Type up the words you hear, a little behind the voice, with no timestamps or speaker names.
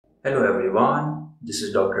Hello everyone, this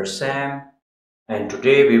is Dr. Sam, and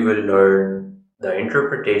today we will learn the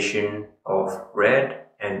interpretation of red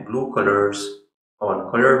and blue colors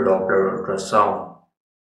on color Doppler ultrasound.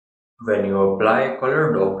 When you apply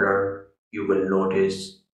color Doppler, you will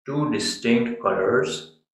notice two distinct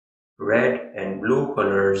colors, red and blue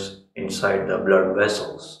colors inside the blood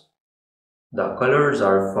vessels. The colors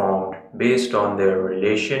are formed based on their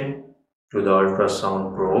relation to the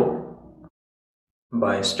ultrasound probe.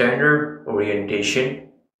 By standard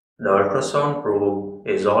orientation, the ultrasound probe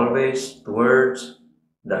is always towards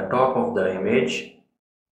the top of the image,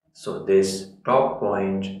 so this top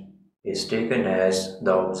point is taken as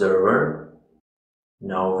the observer.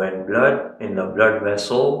 Now when blood in the blood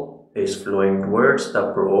vessel is flowing towards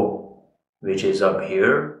the probe, which is up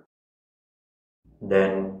here,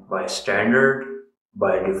 then by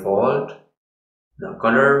default, the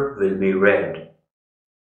color will be red.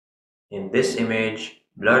 In this image,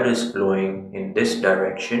 blood is flowing in this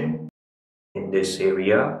direction, in this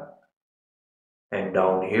area, and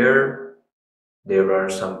down here there are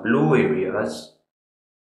some blue areas.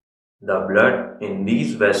 The blood in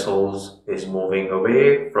these vessels is moving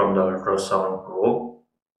away from the ultrasound probe,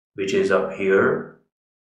 which is up here.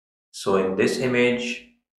 So in this image,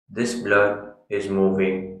 this blood is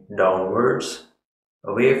moving downwards,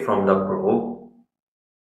 away from the probe.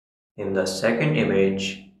 In the second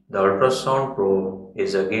image, the ultrasound probe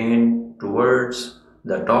is again towards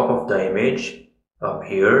the top of the image, up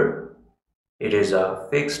here. It is a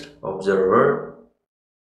fixed observer.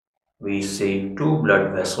 We see two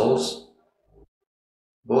blood vessels.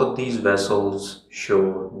 Both these vessels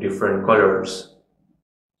show different colors.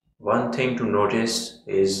 One thing to notice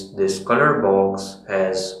is this color box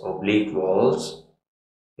has oblique walls.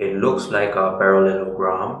 It looks like a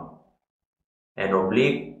parallelogram. An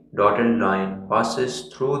oblique dotted line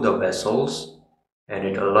passes through the vessels and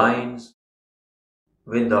it aligns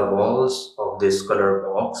with the walls of this color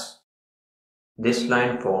box. This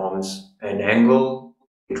line forms an angle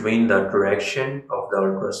between the direction of the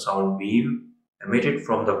ultrasound beam emitted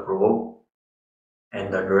from the probe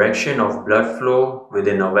and the direction of blood flow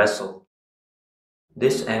within a vessel.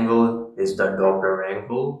 This angle is the Doppler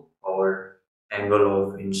angle or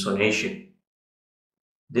angle of insonation.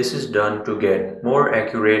 This is done to get more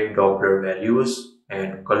accurate Doppler values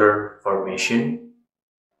and color formation.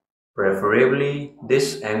 Preferably,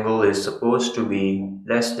 this angle is supposed to be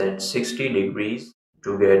less than 60 degrees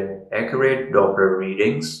to get accurate Doppler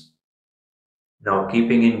readings. Now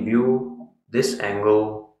keeping in view this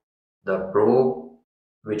angle, the probe,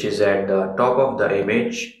 which is at the top of the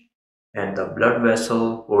image, and the blood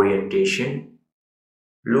vessel orientation,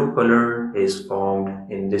 blue color is formed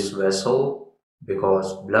in this vessel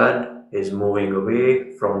because blood is moving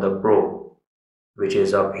away from the probe, which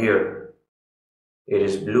is up here. It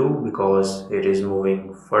is blue because it is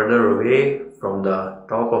moving further away from the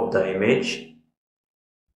top of the image,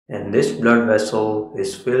 and this blood vessel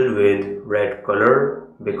is filled with red color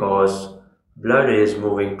because blood is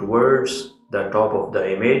moving towards the top of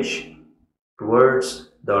the image, towards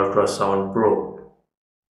the ultrasound probe.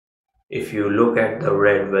 If you look at the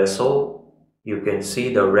red vessel, you can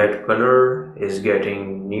see the red color is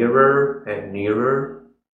getting nearer and nearer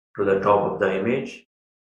to the top of the image.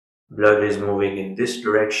 Blood is moving in this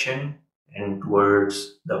direction and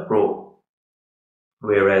towards the probe.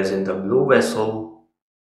 Whereas in the blue vessel,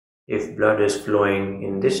 if blood is flowing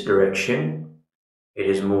in this direction, it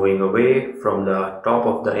is moving away from the top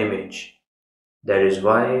of the image. That is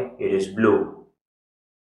why it is blue.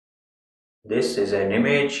 This is an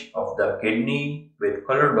image of the kidney with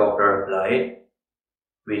color Doppler applied.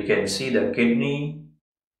 We can see the kidney,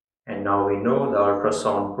 and now we know the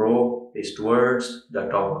ultrasound probe is towards the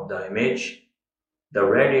top of the image. The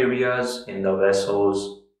red areas in the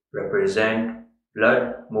vessels represent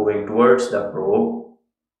blood moving towards the probe,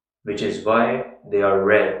 which is why they are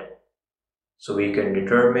red. So we can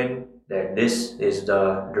determine that this is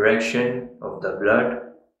the direction of the blood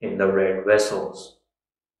in the red vessels.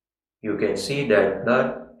 You can see that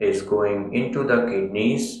blood is going into the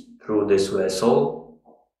kidneys through this vessel.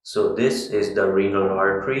 So this is the renal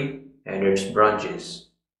artery and its branches.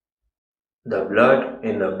 The blood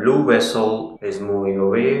in the blue vessel is moving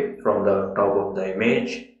away from the top of the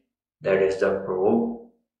image, that is the probe.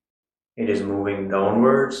 It is moving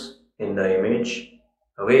downwards in the image,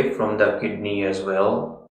 away from the kidney as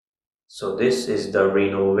well. So this is the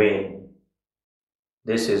renal vein.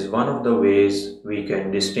 This is one of the ways we can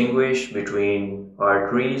distinguish between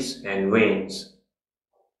arteries and veins.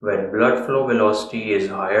 When blood flow velocity is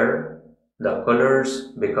higher, the colors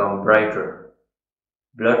become brighter.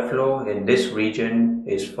 Blood flow in this region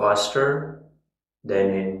is faster,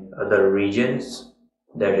 than in other regions.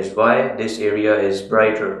 That is why this area is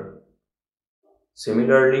brighter.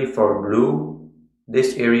 Similarly, for blue,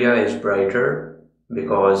 this area is brighter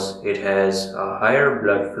because it has a higher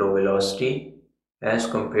blood flow velocity as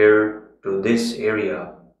compared to this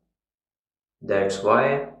area. That's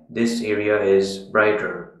why this area is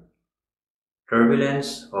brighter.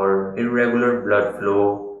 Turbulence or irregular blood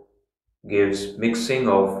flow gives mixing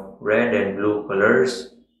of red and blue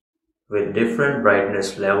colors with different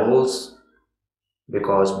brightness levels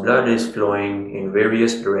because blood is flowing in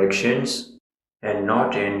various directions and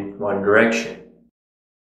not in one direction.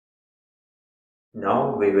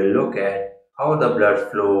 Now we will look at how the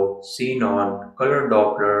blood flow seen on color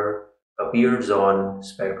Doppler appears on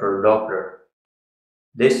spectral Doppler.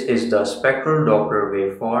 This is the spectral Doppler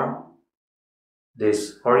waveform.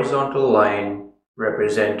 This horizontal line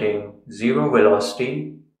representing zero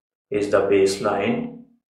velocity is the baseline.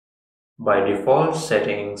 By default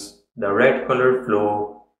settings, the red color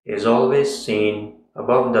flow is always seen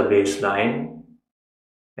above the baseline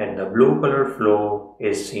and the blue color flow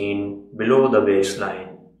is seen below the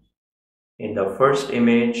baseline. In the first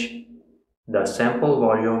image, the sample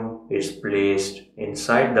volume is placed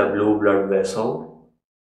inside the blue blood vessel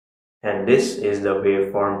and this is the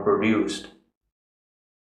waveform produced.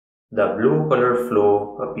 The blue color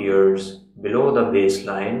flow appears below the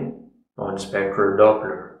baseline on spectral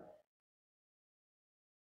Doppler.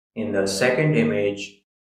 In the second image,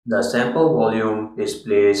 the sample volume is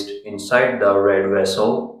placed inside the red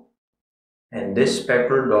vessel and this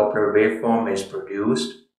spectral Doppler waveform is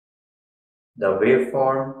produced. The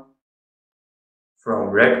waveform from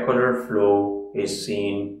red color flow is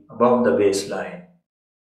seen above the baseline.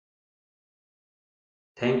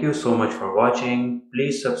 Thank you so much for watching.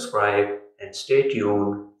 Please subscribe and stay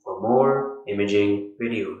tuned for more imaging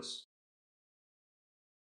videos.